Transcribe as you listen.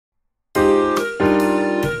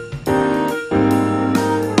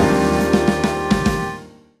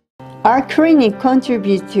Our clinic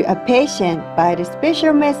contributes to a patient by the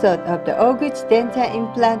special method of the Ohguchi dental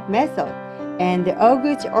implant method and the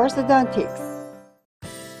Ohguchi orthodontics.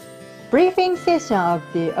 Briefing session of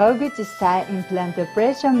the Ohguchi style implant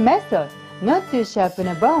operation method, not to sharpen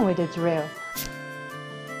a bone with a drill.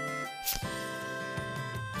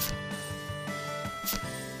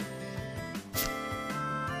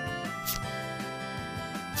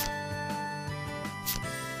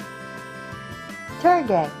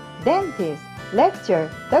 Target, dentist, lecturer,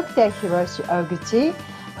 Dr. Ohguchi,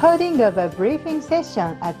 holding of a briefing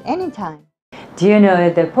session at any time. Do you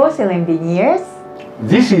know the porcelain veneers?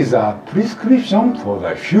 This is a prescription for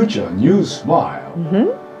the future new smile.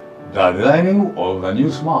 The designing of the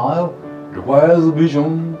new smile requires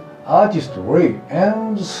vision, artistry,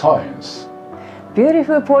 and science.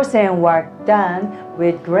 Beautiful porcelain work done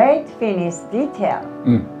with great finish detail.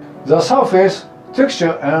 The surface,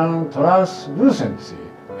 texture, and translucency,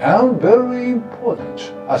 and very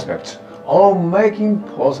important aspect of making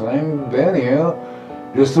porcelain veneer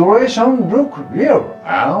restoration look real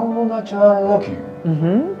and natural looking.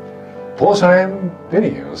 Porcelain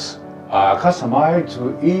veneers are customized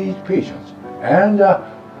to each patient and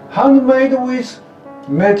handmade with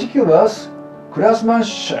meticulous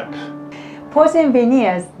craftsmanship. Porcelain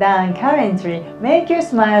veneers done currently make your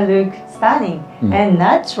smile look stunning and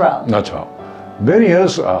natural.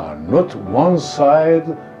 Veneers are not one size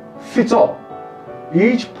fits all.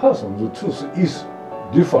 Each person's tooth is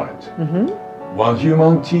different. One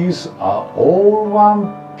human teeth are all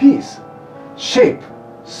one piece. Shape,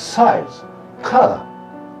 size, color,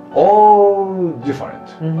 all different.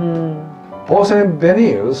 Porcelain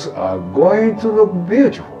veneers are going to look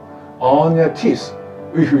beautiful on your teeth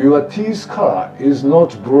if your teeth color is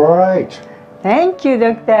not bright. Thank you,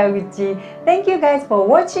 Dr. Ohguchi. Thank you guys for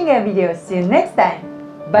watching our video. See you next time.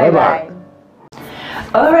 Bye-bye.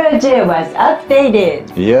 Oral gel was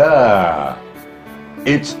updated. Yeah,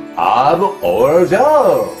 it's ab oral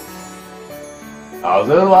gel. As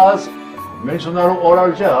well as conventional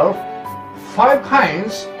oral gel, 5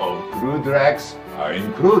 kinds of crude drugs are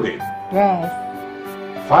included.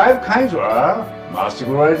 Yes. 5 kinds are mastic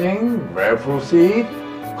resin, grapefruit seed,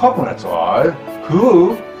 coconut oil,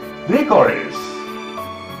 cool, licorice.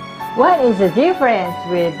 What is the difference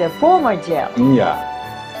with the former gel? Yeah,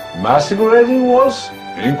 mastic resin was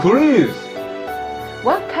increased.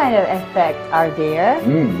 What kind of effects are there?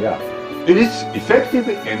 Yeah, it is effective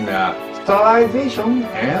in sterilization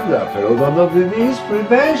and periodontal disease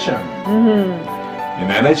prevention.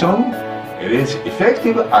 In addition, it is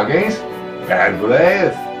effective against bad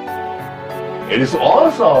breath. It is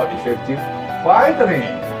also effective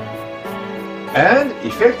whitening and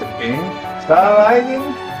effective in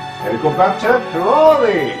sterilizing Helicobacter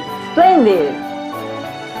pylori. Splendid!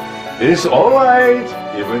 It is alright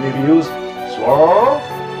even if you swallow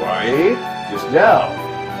or eat this gel.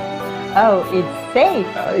 Oh, it's safe.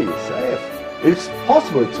 It's safe. It's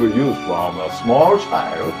possible to use from a small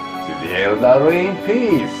child to the elderly in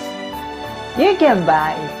peace. You can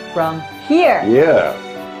buy it from here. Yeah.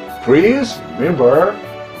 Please remember,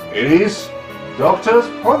 it is doctor's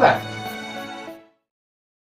product.